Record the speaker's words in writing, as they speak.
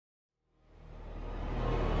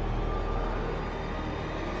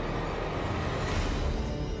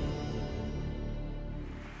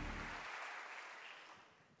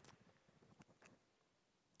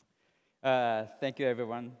Thank you,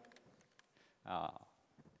 everyone. Uh,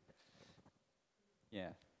 yeah,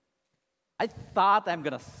 I thought I'm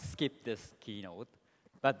gonna skip this keynote,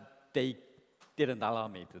 but they didn't allow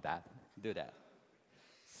me to do that.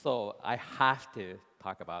 So I have to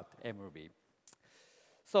talk about mruby.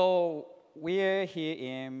 So we're here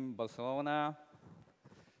in Barcelona,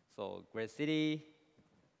 so great city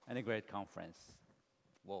and a great conference.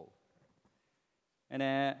 Whoa.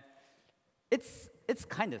 And it's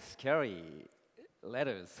kind of scary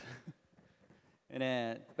letters.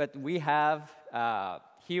 But we have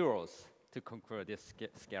heroes to conquer this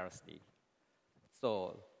scarcity.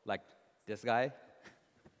 So, like this guy.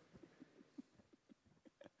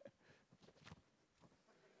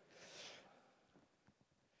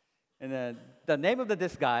 And the name of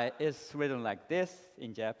this guy is written like this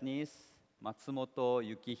in Japanese, Matsumoto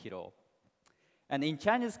Yukihiro. And in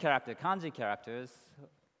Chinese character, kanji characters,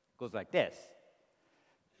 goes like this.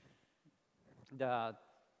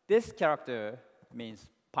 This character means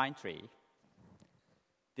pine tree.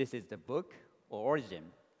 This is the book or origin.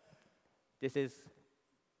 This is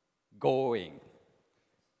going.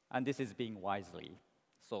 And this is being wisely.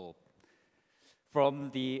 So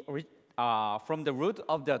from the root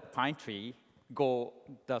of the pine tree,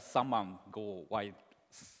 someone go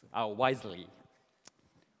wisely.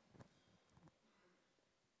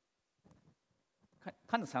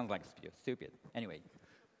 Kind of sounds like stupid. Anyway,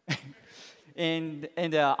 in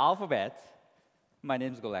the alphabet, my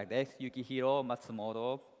names go like this: Yukihiro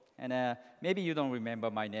Matsumoto. And maybe you don't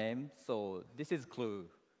remember my name, so this is clue: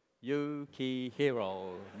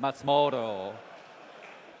 Yukihiro Matsumoto.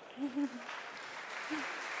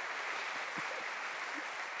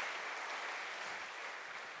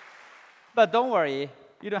 But don't worry,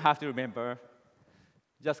 you don't have to remember.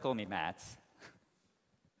 Just call me Mats.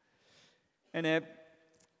 And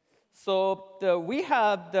we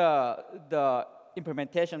have the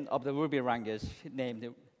implementation of the Ruby language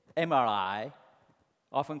named MRI,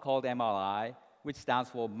 often called MRI, which stands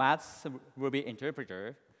for Maths Ruby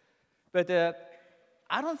Interpreter. But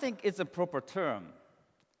I don't think it's a proper term.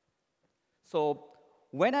 So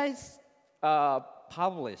when I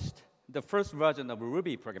published the first version of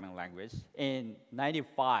Ruby programming language in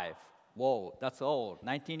 '95, whoa, that's old,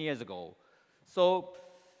 19 years ago. So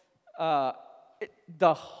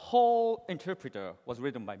the whole interpreter was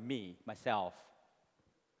written by myself.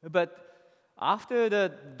 But after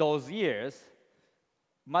those years,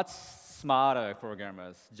 much smarter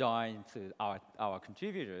programmers joined to our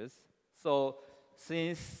contributors. So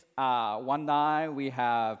since 1.9, we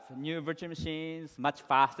have new virtual machines, much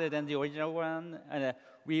faster than the original one. And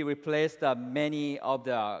we replaced many of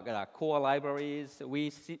the core libraries.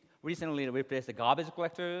 We recently replaced the garbage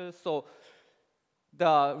collectors. So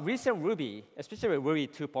the recent Ruby, especially Ruby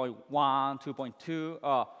 2.1,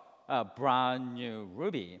 2.2, brand new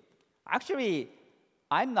Ruby. Actually,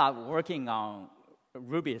 I'm not working on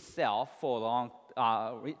Ruby itself for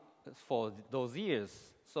those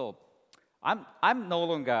years. So I'm no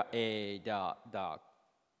longer the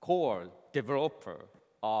core developer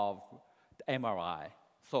of the MRI.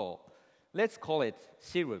 So let's call it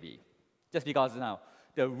CRuby, just because now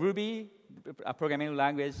the Ruby programming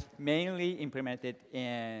language mainly implemented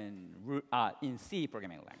in C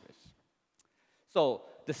programming language. So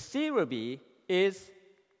the CRuby is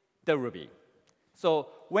the Ruby. So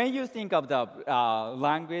when you think of the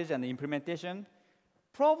language and the implementation,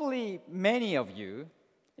 probably many of you,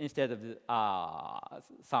 instead of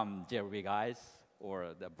some JRuby guys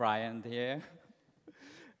or the Brian here,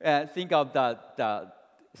 think of the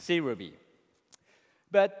CRuby.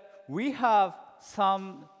 But we have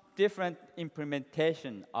some different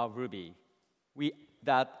implementation of Ruby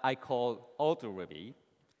that I call AltRuby.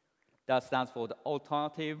 That stands for the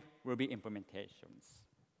Alternative Ruby Implementations.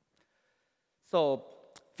 So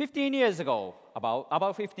 15 years ago,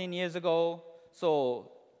 about 15 years ago,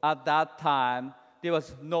 so at that time, there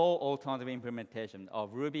was no alternative implementation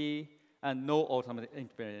of Ruby and no alternative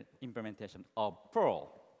implementation of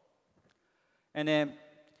Perl. And then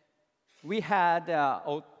we had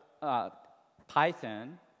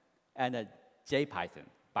Python and JPython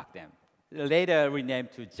back then, later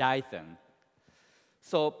renamed to Jython.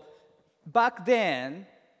 So back then,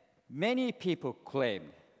 many people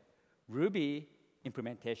claimed Ruby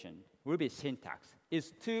implementation, Ruby syntax,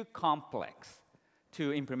 is too complex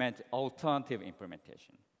to implement alternative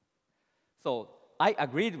implementation. So I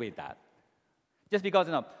agreed with that, just because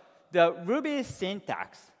the Ruby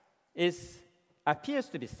syntax appears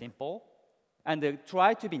to be simple and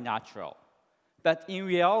try to be natural. But in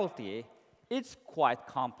reality, it's quite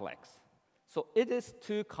complex. So it is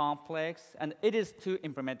too complex, and it is too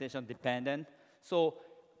implementation dependent. So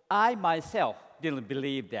I myself didn't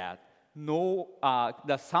believe that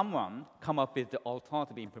that someone come up with the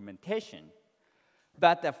alternative implementation.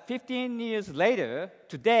 But 15 years later,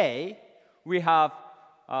 today, we have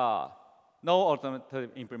no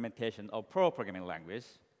alternative implementation of Perl programming language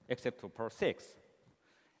except for Perl 6.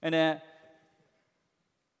 And then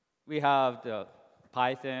we have the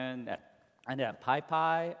Python and then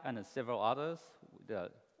PyPy and several others.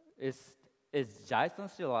 Is Json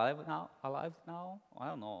still alive now? I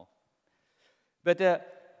don't know. But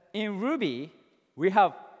in Ruby, we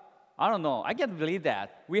have, I don't know, I can't believe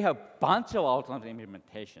that. We have a bunch of alternative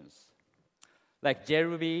implementations. Like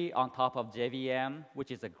JRuby on top of JVM,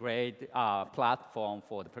 which is a great platform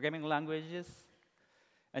for the programming languages.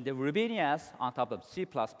 And the Rubinius on top of C++.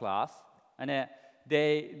 And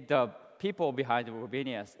the people behind the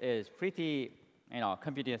Rubinius is pretty,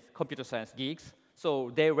 computer science geeks.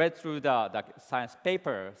 So they read through the science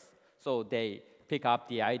papers. So they pick up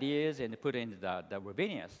the ideas and put in the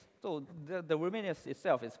Rubinius. So the Rubinius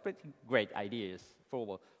itself is pretty great ideas,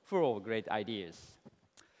 full of great ideas.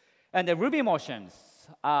 And the Ruby Motions.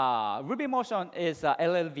 Ruby Motion is a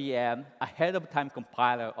LLVM, ahead of time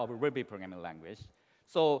compiler of a Ruby programming language.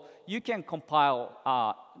 So you can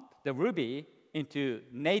compile the Ruby into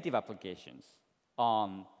native applications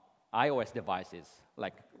on iOS devices,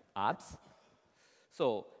 like apps.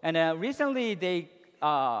 So, and recently they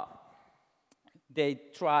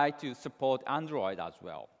try to support Android as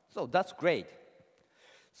well. So that's great.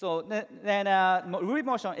 So then Ruby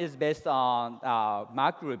Motion is based on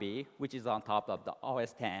mruby, which is on top of the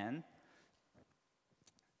OS 10.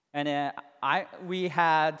 And we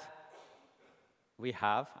have,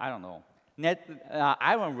 I don't know,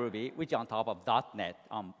 AltRuby, which is on top of .NET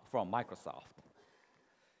from Microsoft.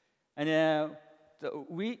 And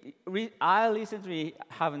I recently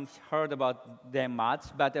haven't heard about them much,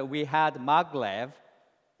 but we had maglev,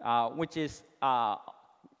 which is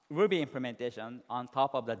Ruby implementation on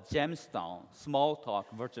top of the Gemstone Smalltalk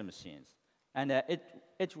virtual machines. And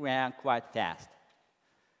it ran quite fast.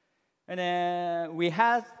 And we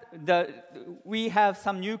have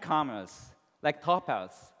some newcomers, like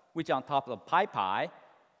Topaz, which on top of PyPy.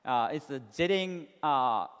 It's a jetting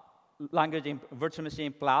language virtual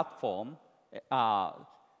machine platform,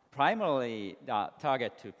 primarily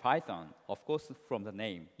target to Python, of course, from the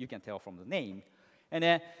name. You can tell from the name. And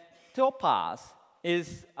then Topaz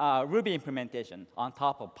is Ruby implementation on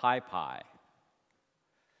top of PyPy.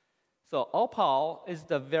 So Opal is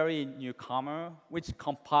the very newcomer, which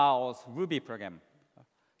compiles Ruby program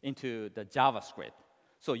into the JavaScript.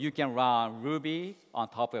 So you can run Ruby on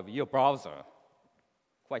top of your browser.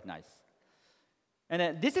 Quite nice.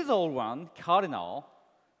 And this is old one, Cardinal,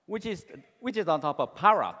 which is on top of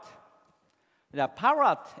Parrot. The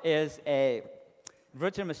Parrot is a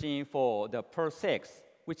virtual machine for the Perl 6,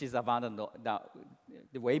 which is abandoned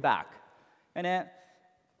the way back. And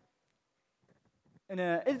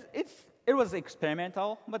it was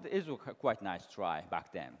experimental, but it was a quite nice try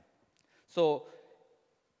back then. So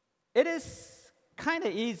it is kind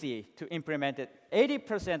of easy to implement it,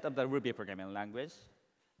 80% of the Ruby programming language,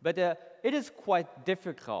 but it is quite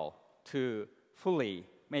difficult to fully,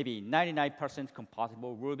 maybe 99%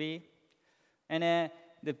 compatible Ruby. And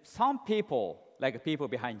some people, like people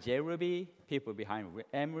behind JRuby, people behind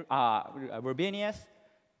Rubinius,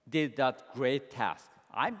 did that great task.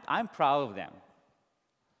 I'm proud of them.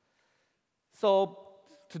 So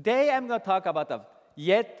today I'm going to talk about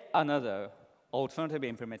yet another alternative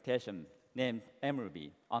implementation named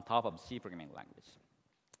mruby on top of C programming language.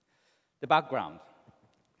 The background.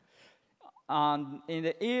 In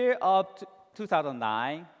the year of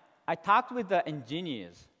 2009, I talked with the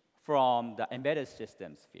engineers from the embedded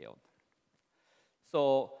systems field.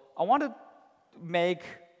 So I want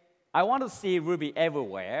to see Ruby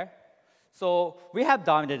everywhere. So we have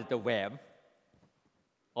dominated the web,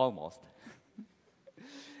 almost.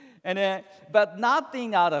 But not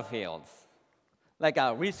in other fields, like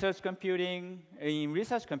research computing. In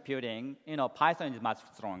research computing, Python is much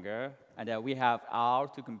stronger, and we have R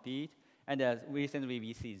to compete. And recently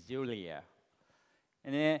we see Julia.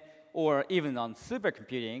 Or even on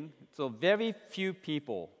supercomputing, so very few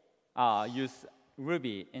people use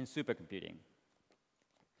Ruby in supercomputing.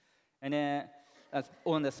 And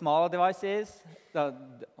on the smaller devices,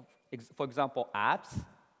 for example, apps,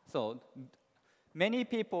 so many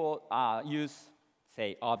people use,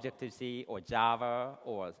 say, Objective-C or Java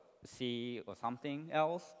or C or something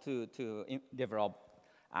else to develop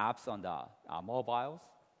apps on the mobiles.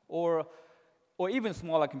 Or even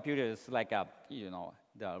smaller computers like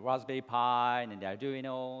the Raspberry Pi and the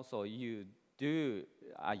Arduino. So you do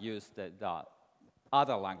use the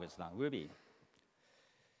other language than Ruby.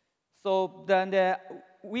 So then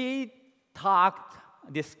we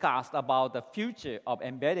discussed about the future of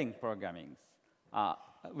embedding programming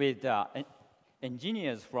with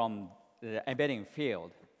engineers from the embedding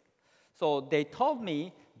field. So they told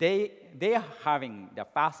me they are having the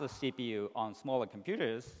fastest CPU on smaller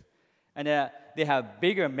computers, and they have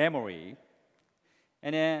bigger memory,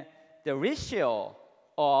 and the ratio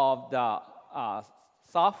of the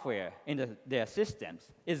software in their systems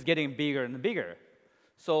is getting bigger and bigger.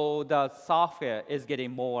 So the software is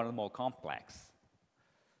getting more and more complex.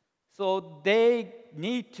 So they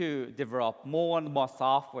need to develop more and more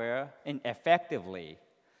software and effectively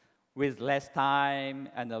with less time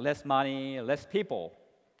and less money, less people,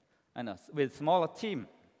 and with smaller team.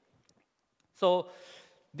 So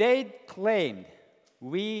they claimed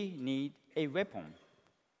we need a weapon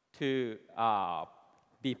to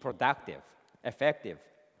be productive, effective,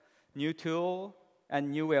 new tool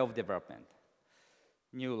and new way of development,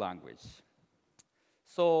 new language.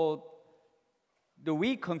 So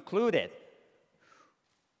we concluded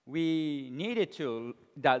we needed to,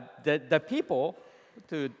 that the people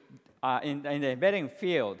to, in the embedding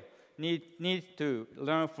field need to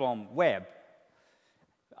learn from web,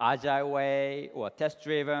 agile way, or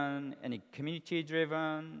test-driven, and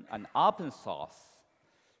community-driven, and open source.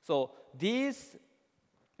 So these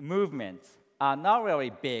movements are not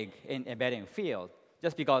really big in embedding field,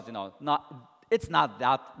 just because it's not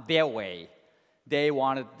that their way. They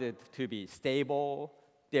wanted it to be stable.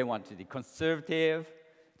 They want to be conservative,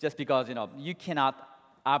 just because you cannot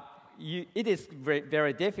it is very,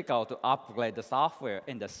 very difficult to upgrade the software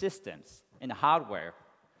in the systems, in the hardware.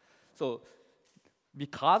 So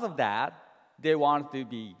because of that, they want to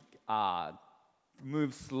be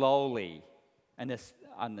move slowly and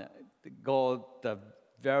go the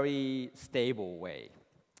very stable way.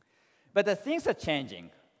 But the things are changing.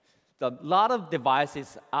 A lot of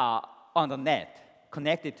devices are on the net,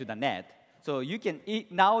 connected to the net. So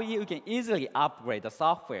now you can easily upgrade the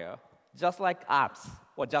software, just like apps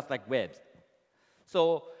or just like web.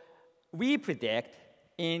 So we predict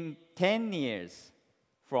in 10 years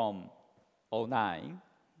from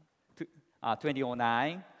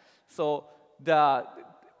 2009, so the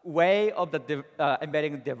way of the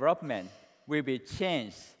embedding development will be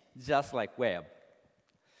changed just like web.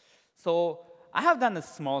 So I have done a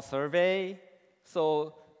small survey.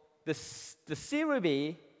 So the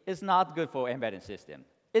mruby is not good for embedding system.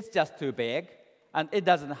 It's just too big, and it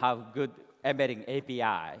doesn't have good embedding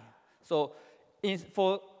API. So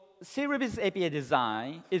for mruby's API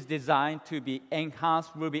design is designed to be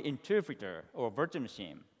enhanced Ruby interpreter or virtual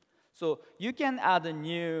machine. So you can add a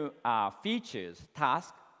new features,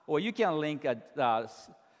 task, or you can link the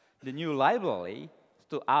new library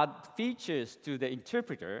to add features to the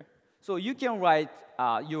interpreter. So you can write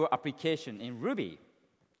your application in Ruby.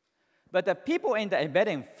 But the people in the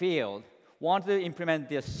embedding field want to implement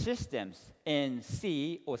their systems in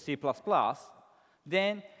C or C++,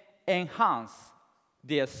 then enhance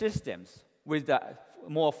their systems with the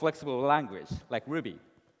more flexible language like Ruby.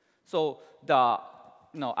 So the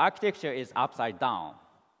architecture is upside down.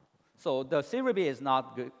 So the mruby is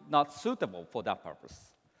not suitable for that purpose.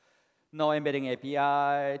 No embedding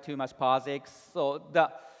API, too much POSIX. So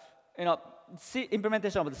the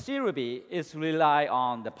implementation of the mruby is rely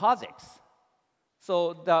on the POSIX.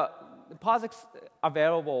 So the POSIX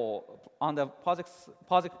available on the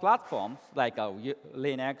POSIX platforms like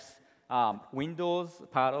Linux, Windows,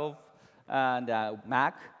 part of, and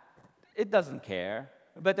Mac, it doesn't care.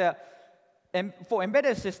 But for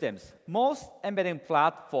embedded systems, most embedding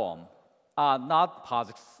platforms are not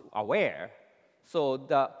POSIX aware. So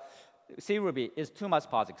the mruby is too much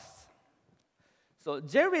POSIX. So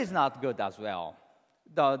JRuby is not good as well.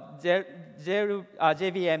 The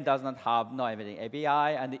JVM does not have no embedding API,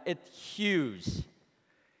 and it's huge.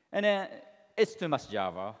 And it's too much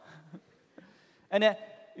Java. And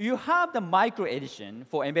you have the micro edition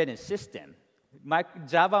for embedded system.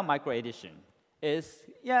 Java micro edition is,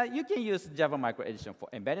 you can use Java micro edition for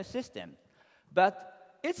embedded system,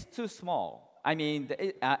 but it's too small. I mean,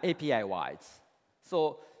 API-wise.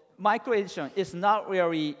 So micro edition is not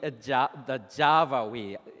really the Java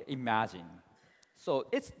we imagine. So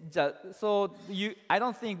I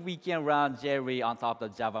don't think we can run JRuby on top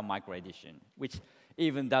of the Java micro edition, which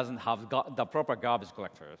even doesn't have the proper garbage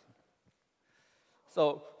collector.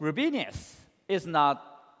 So Rubiness is not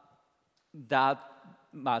that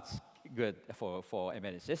much good for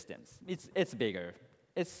embedded systems. It's bigger.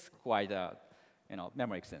 It's quite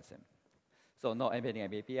memory extensive. So no embedding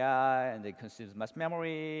API, and it consumes much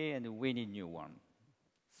memory, and we need new one.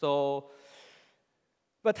 So,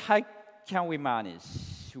 but how can we manage?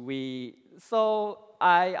 So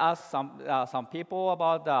I asked some people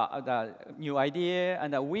about the new idea,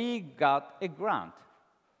 and we got a grant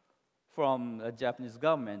from the Japanese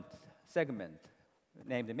government segment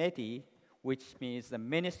named METI, which means the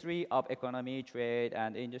Ministry of Economy, Trade,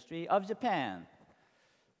 and Industry of Japan.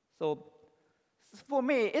 So for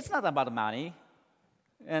me, it's not about money,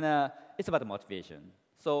 and it's about motivation.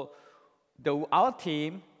 So our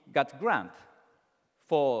team got grant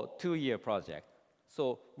for 2-year project.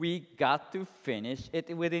 So we got to finish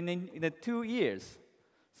it within the 2 years.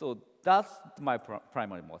 So that's my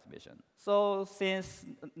primary motivation. So since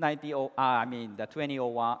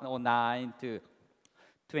 2009 to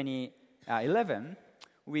 2011,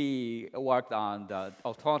 we worked on the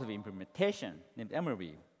alternative implementation named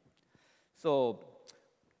mruby. So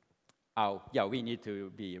yeah, we need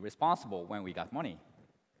to be responsible when we got money.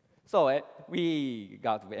 So we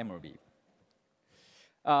got mruby.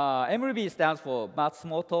 mruby stands for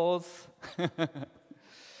Matsumoto's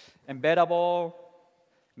embeddable,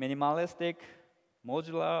 minimalistic,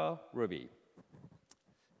 modular Ruby.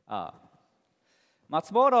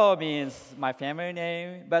 Matsumoto means my family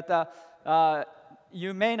name, but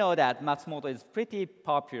you may know that Matsumoto is pretty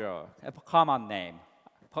popular, a common name,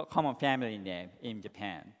 common family name in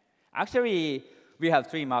Japan. Actually, we have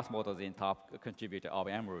 3 Matsumotos in top contributor of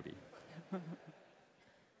mruby.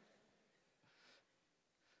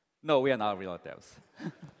 No, we are not relatives.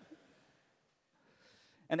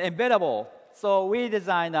 And embeddable. So we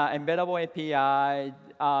designed an embeddable API,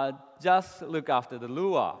 just look after the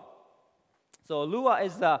Lua. So Lua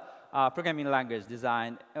is the programming language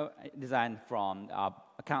designed from,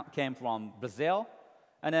 came from Brazil.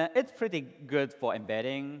 And it's pretty good for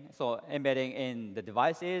embedding. So embedding in the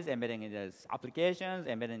devices, embedding in the applications,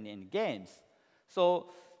 embedding in games. So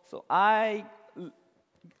I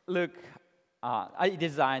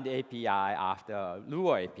designed the API after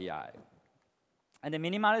Lua API. And the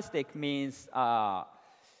minimalistic means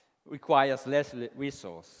requires less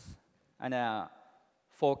resource and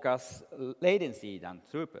focus latency than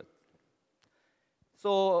throughput.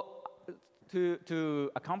 So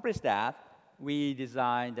to accomplish that, we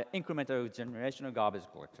designed the incremental generational garbage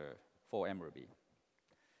collector for mruby.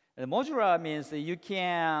 And modular means that you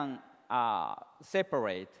can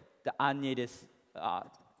separate the unneeded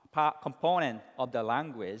component of the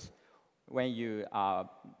language when you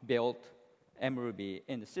build mruby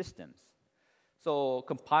in the systems. So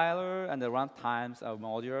compiler and the runtimes are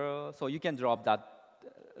modular, so you can drop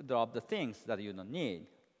the things that you don't need.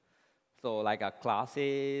 So like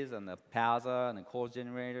classes and the parser and the code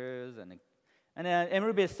generators and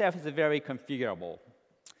mruby itself is very configurable.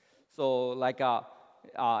 So like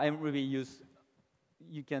mruby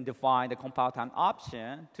you can define the compile time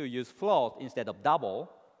option to use float instead of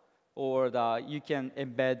double, or you can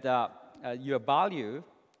embed your value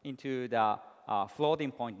into the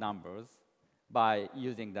floating point numbers by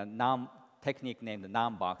using the technique named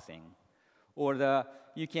non-boxing. Or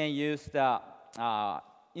you can use the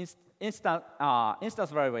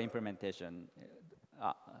instance variable implementation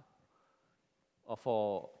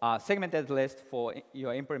for segmented list for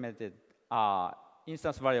your implemented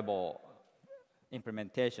instance variable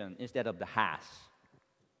implementation instead of the hash.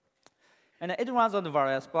 And it runs on the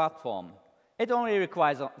various platforms. It only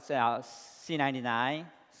requires C99,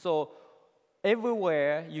 so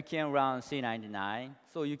everywhere you can run C99,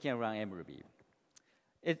 so you can run mruby.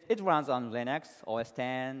 It runs on Linux, OS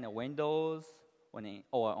X, Windows,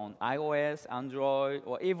 or on iOS, Android,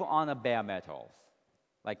 or even on the bare metals,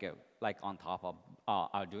 like on top of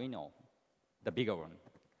Arduino, the bigger one.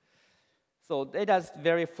 So it has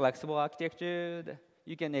very flexible architecture.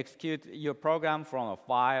 You can execute your program from a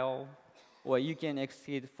file, or you can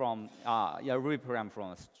execute from your Ruby program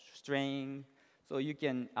from a string. So you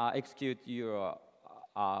can execute your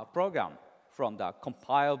program from the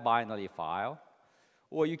compiled binary file,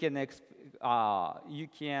 or you can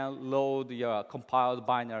load your compiled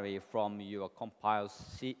binary from your compiled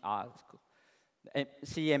C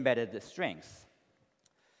embedded strings.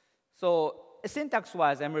 So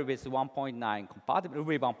syntax-wise, mruby is 1.9 compatible,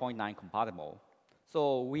 Ruby 1.9 compatible.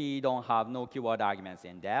 So we don't have no keyword arguments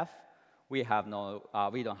in def. We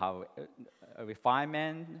don't have a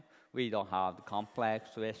refinement. We don't have complex,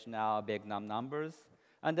 rational, big numbers.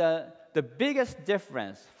 And the biggest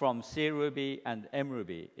difference from CRuby and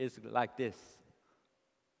mruby is like this.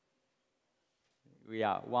 We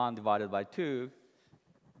are 1 divided by 2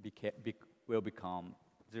 will become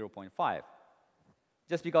 0.5.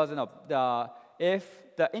 Just because if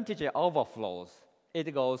the integer overflows,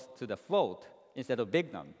 it goes to the float instead of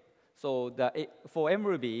big num. So for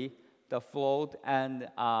mruby, the float and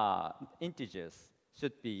integers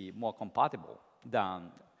should be more compatible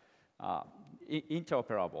than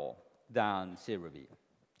interoperable than cRuby.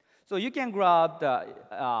 So you can grab the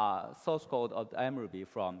source code of mruby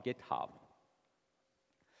from GitHub.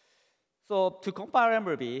 So to compile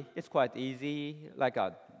mruby, it's quite easy, like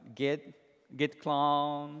a git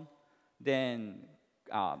clone, then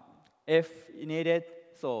if needed,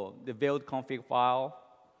 so the build config file,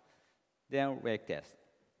 then rake test.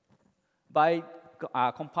 By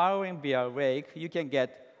compiling via rake, you can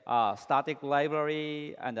get a static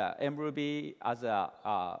library and mruby as a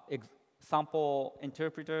sample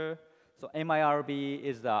interpreter. So mirb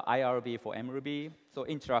is the IRB for mruby, so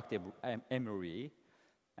interactive mruby.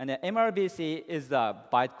 And then mrbc is the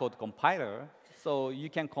bytecode compiler, so you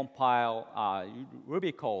can compile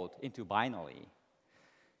Ruby code into binary.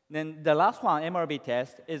 Then the last one, mrb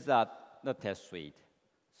test, is the test suite.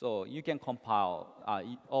 So you can compile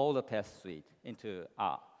all the test suite into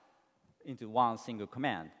one single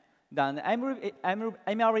command. Then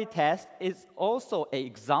mrb test is also an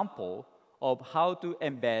example of how to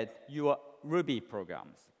embed your Ruby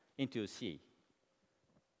programs into C.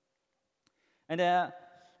 And a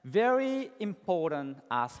very important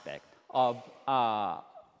aspect of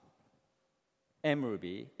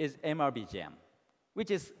mruby is mrbgem, which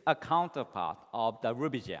is a counterpart of the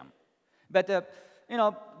RubyGem. But the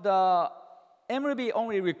mruby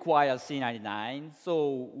only requires C99,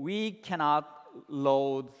 so we cannot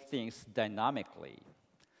load things dynamically.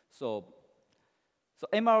 So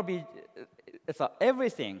mrb,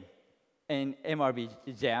 everything in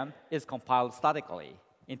mrbgem is compiled statically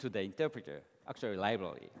into the interpreter, actually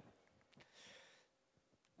library.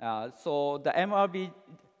 So the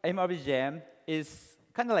mrbgem is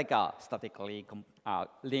kind of like a statically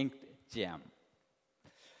linked gem.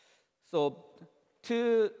 So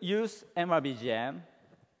to use mrbgem,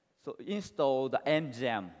 so install the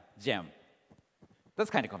mgem gem. That's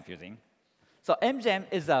kind of confusing. So mgem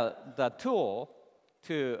is the tool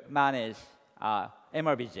to manage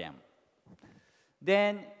mrbgem.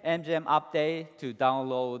 Then mgem update to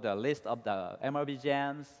download the list of the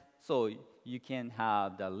mrbgems, so you can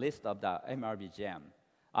have the list of the mrbgem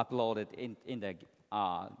uploaded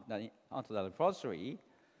onto the repository.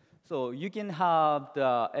 So you can have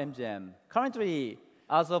the mgem. Currently,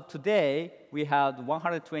 as of today, we have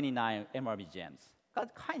 129 mrbgems.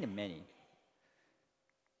 That's kind of many.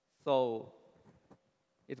 So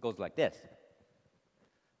it goes like this.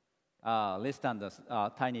 List and the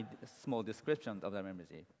tiny, small description of the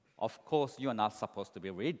memory. Of course, you are not supposed to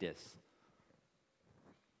read this.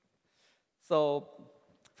 So,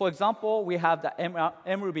 for example, we have the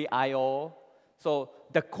mruby I/O. So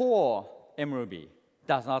the core mruby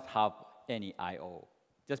does not have any I/O,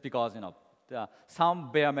 just because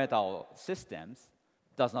some bare metal systems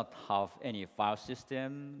does not have any file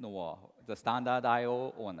system nor the standard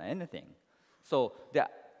I/O or anything. So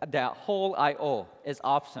the whole I/O is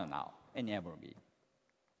optional in mruby.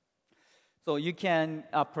 So you can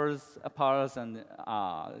parse and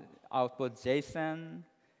output JSON.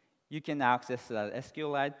 You can access the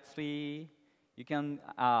SQLite tree. You can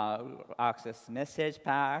access message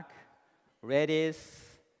pack, Redis,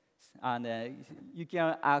 and you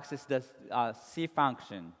can access the C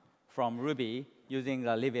function from Ruby using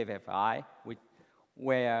the libffi, which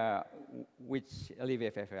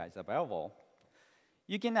libffi is available.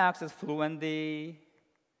 You can access fluently,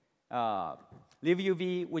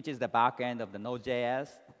 libuv, which is the backend of the Node.js.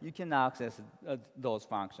 You can access those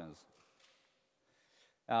functions.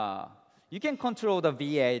 You can control the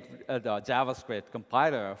V8, the JavaScript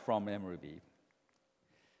compiler from mruby.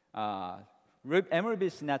 mruby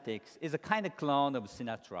Synaptics is a kind of clone of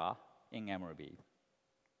Sinatra in mruby.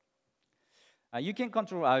 You can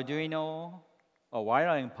control Arduino or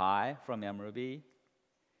wiring Pi from mruby,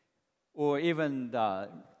 or even the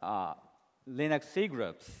Linux C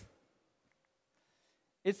groups.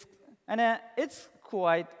 It's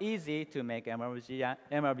quite easy to make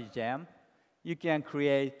mrbgem. You can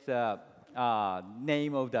create the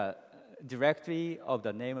name of the directory of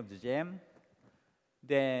the name of the gem.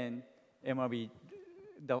 Then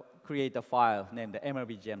create a file named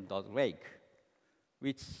mrbgem.rake,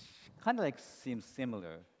 which kind of seems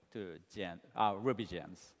similar to Ruby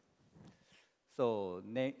gems. So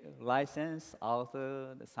license,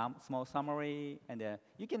 author, small summary, and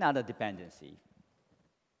you can add a dependency.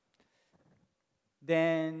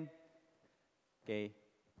 Then,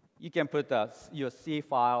 you can put your C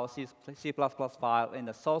file, C++ file in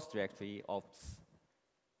the source directory of.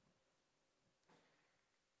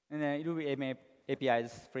 And then Ruby API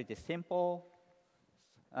is pretty simple,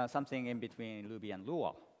 something in between Ruby and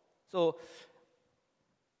Lua. So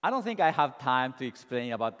I don't think I have time to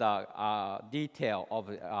explain about the detail of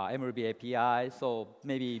mruby API. So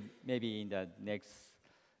maybe in the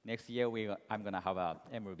next year I'm gonna have a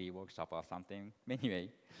mruby workshop or something. Anyway,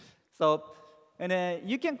 so and then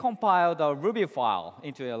you can compile the Ruby file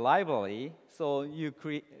into a library. So you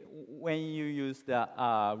when you use the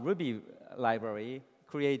Ruby library,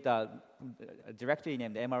 create a directory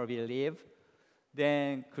named mruby lib,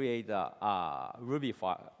 then create a Ruby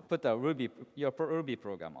file, put your Ruby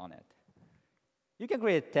program on it. You can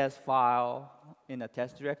create a test file in a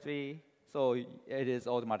test directory, so it is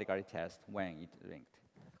automatically test when it's linked.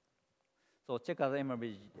 So check out the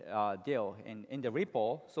mruby deal in the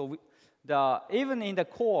repo. So even in the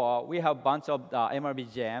core, we have a bunch of the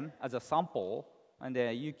mruby gem as a sample, and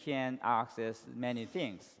then you can access many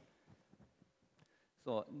things.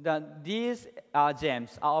 So these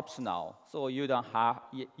gems are optional, so you don't have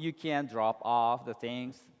you can drop off the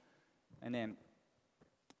things, and then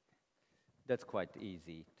that's quite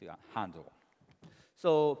easy to handle.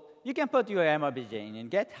 So you can put your mruby gem in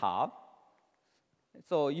GitHub.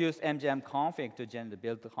 So use mgm-config to generate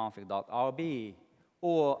build config.rb,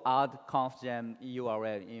 or add confgem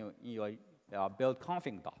URL in your build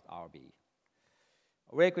config.rb.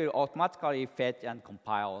 Rake will automatically fetch and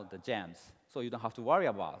compile the gems, so you don't have to worry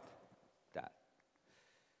about that.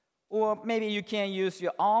 Or maybe you can use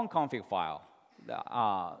your own config file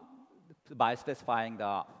by specifying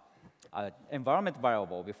the environment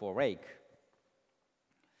variable before Rake.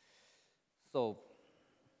 So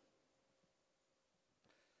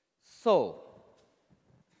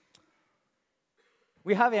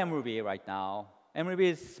we have mruby right now.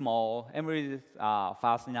 mruby is small. mruby is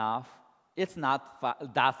fast enough. It's not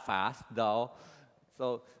that fast, though.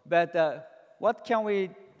 So, but what can we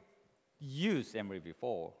use mruby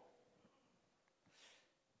for?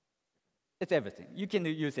 It's everything. You can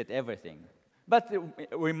use it everything. But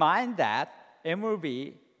remind that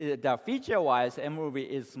mruby, the feature-wise, mruby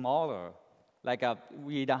is smaller. Like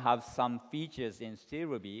we don't have some features in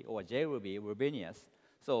CRuby or JRuby, Rubinius.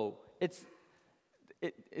 So it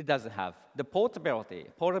doesn't have the portability.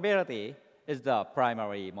 Portability is the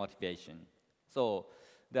primary motivation. So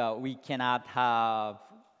we cannot have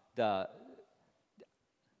the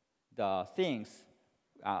things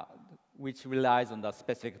which relies on the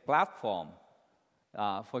specific platform.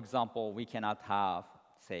 For example, we cannot have,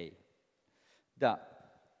 say,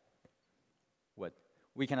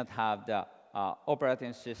 we cannot have the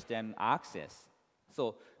operating system access.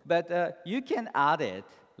 So, but you can add it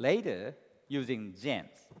later using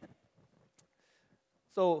gems.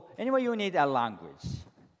 So anyway, you need a language.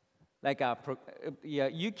 Like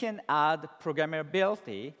you can add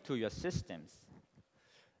programmability to your systems.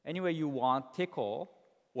 Anyway, you want Tickle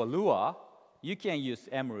or Lua, you can use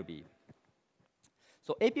mruby.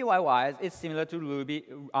 So API-wise, it's similar to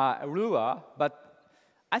Lua, but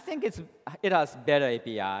I think it has better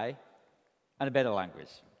API and a better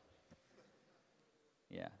language.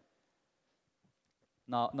 Yeah.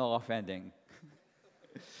 No offending.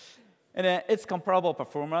 And it's comparable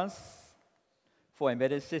performance for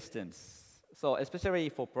embedded systems. So especially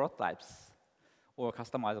for prototypes or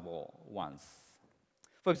customizable ones.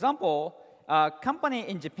 For example, a company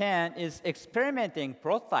in Japan is experimenting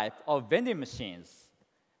prototype of vending machines.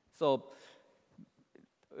 So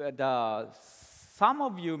some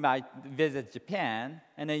of you might visit Japan,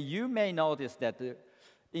 and then you may notice that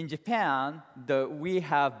in Japan, we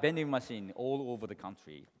have vending machines all over the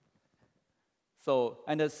country. So,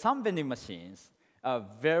 and some vending machines are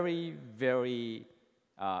very, very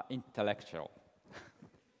intellectual.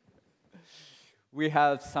 We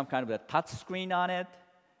have some kind of a touch screen on it,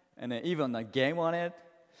 and even a game on it.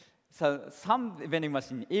 So some vending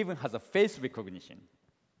machine even has a face recognition,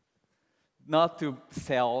 not to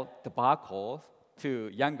sell the barcodes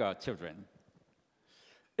to younger children.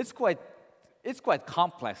 It's quite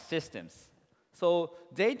complex systems. So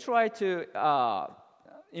they try to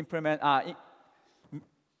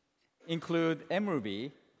include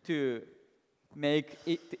mruby to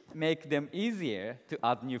make them easier to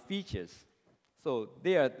add new features. So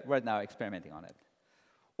they are right now experimenting on it.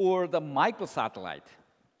 Or the microsatellite.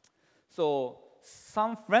 So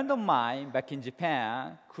some friend of mine back in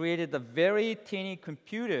Japan created a very teeny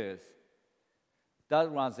computers that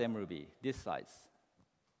runs mruby, this size.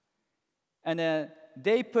 And then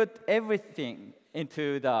they put everything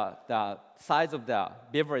into the size of the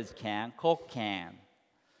beverage can, Coke can,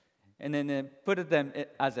 and then put them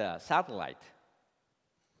as a satellite.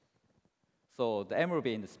 So the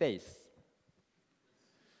mruby in the space.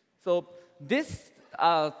 So this,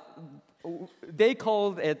 they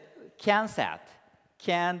called it CanSat,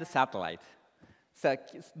 canned satellite. So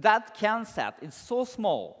that CAN set is so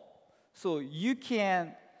small, so you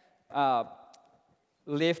can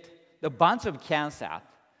lift the bunch of CAN set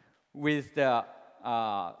with the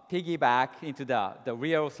piggyback into the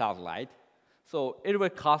real satellite. So it will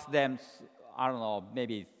cost them, I don't know,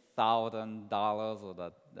 maybe $1,000 or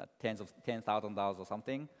the $10,000 or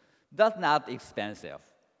something. That's not expensive.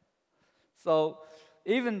 So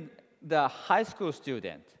even the high school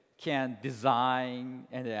student can design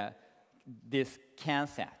this CAN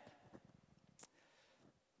set.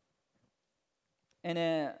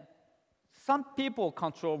 And some people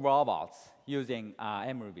control robots using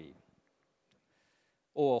mruby,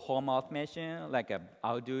 or home automation like an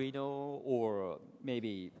Arduino, or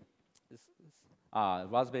maybe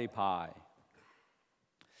Raspberry Pi.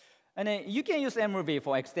 And then you can use mruby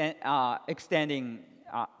for extending,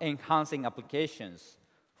 enhancing applications.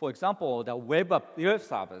 For example, the web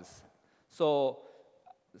servers. So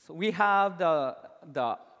we have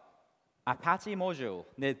the Apache module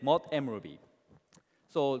named mod mruby.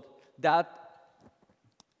 So that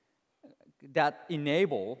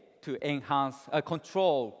enable to enhance,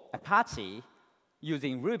 control Apache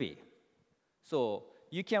using Ruby. So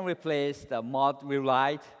you can replace the mod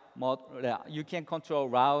rewrite, you can control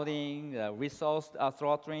routing, resource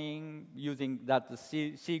throttling using that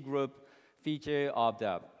C group feature of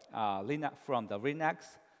the Linux from the Linux.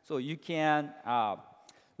 So you can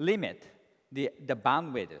limit the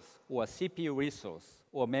bandwidth or CPU resource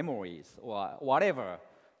or memories or whatever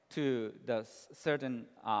to the certain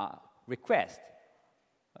request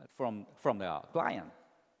from the client.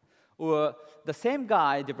 Or the same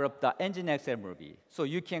guy developed the Nginx mruby, so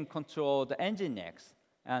you can control the Nginx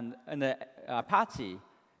and the Apache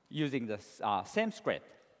using the same script,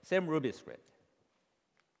 same Ruby script.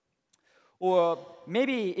 Or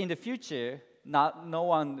maybe in the future, no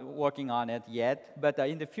one working on it yet, but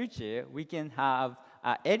in the future, we can have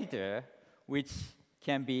an editor which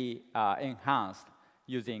can be enhanced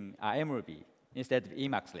using mruby instead of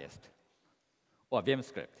Emacs list or Vim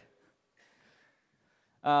script.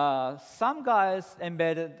 Some guys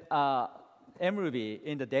embedded mruby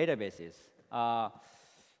in the databases.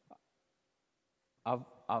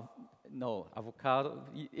 No, Avocado.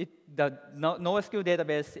 The NoSQL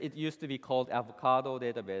database, it used to be called Avocado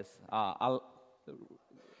database.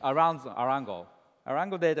 Arango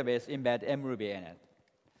database embed mruby in it.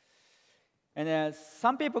 And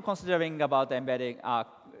some people considering about embedding,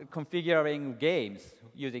 configuring games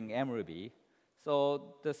using mruby.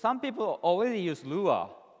 So some people already use Lua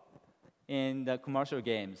in the commercial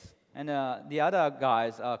games. And the other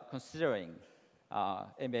guys are considering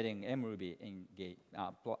embedding mruby in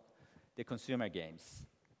the consumer games.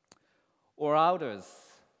 Or others,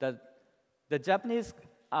 the Japanese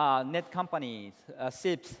net companies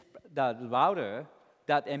ships the router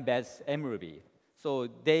that embeds mruby. So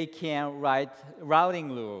they can write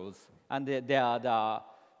routing rules, and they are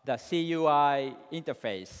the CUI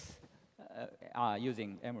interface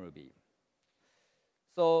using mruby.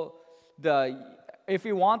 So if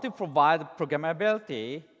you want to provide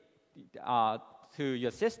programmability to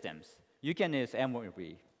your systems, you can use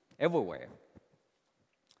mruby everywhere.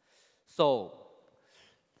 So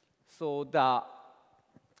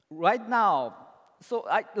right now,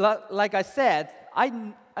 like I said,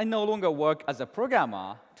 I no longer work as a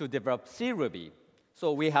programmer to develop C Ruby.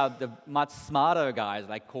 So we have the much smarter guys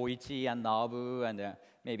like Koichi and Nobu and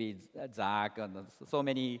maybe Zach and so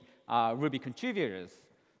many Ruby contributors.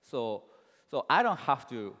 So I don't have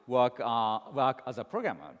to work as a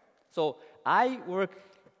programmer. So I work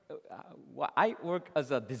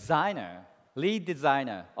as a designer, lead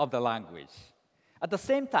designer of the language. At the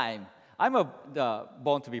same time, I'm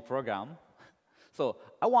born to be programmed. So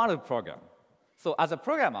I want to program. So as a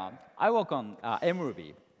programmer, I work on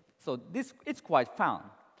mruby. So it's quite fun.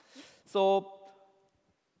 So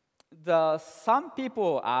some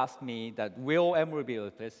people ask me that will mruby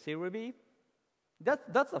replace C Ruby?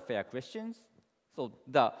 That's a fair question. So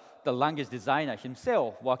the language designer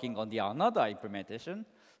himself working on another implementation.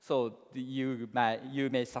 So you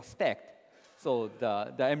may suspect. So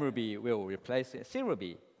the mruby will replace C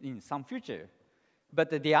Ruby in some future. But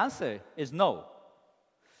the answer is no.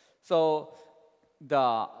 So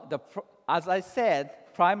as I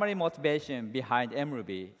said, primary motivation behind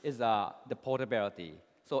mruby is the portability.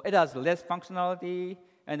 So it has less functionality,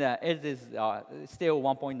 and it is still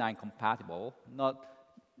 1.9 compatible,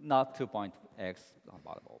 not 2.x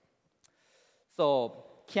compatible. So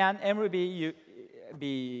can mruby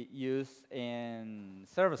be used in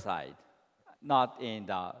server side, not in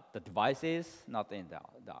the devices, not in the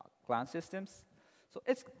client systems? So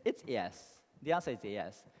it's yes. The answer is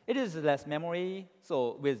yes. It is less memory,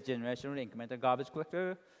 so with generational incremental garbage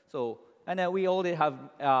collector. So, and then we already have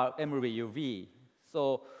mruby UV.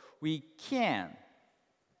 So we can,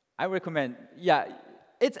 I recommend, yeah,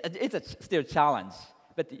 it's still a challenge,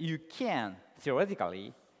 but you can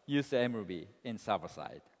theoretically use the mruby in server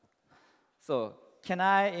side. So can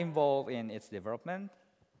I involve in its development?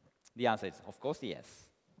 The answer is, of course, yes.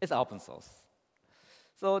 It's open source.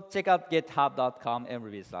 So check out github.com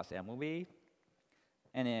mruby/mruby.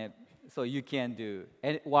 And so you can do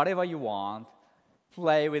whatever you want,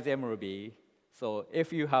 play with mruby. So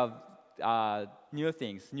if you have new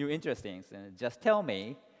things, new interesting things, just tell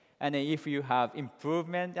me. And then if you have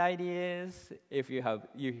improvement ideas, if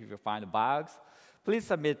you find bugs, please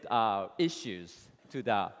submit issues to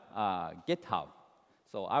the GitHub.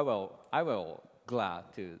 So I will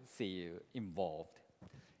glad to see you involved.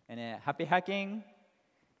 And happy hacking,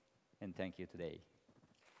 and thank you today.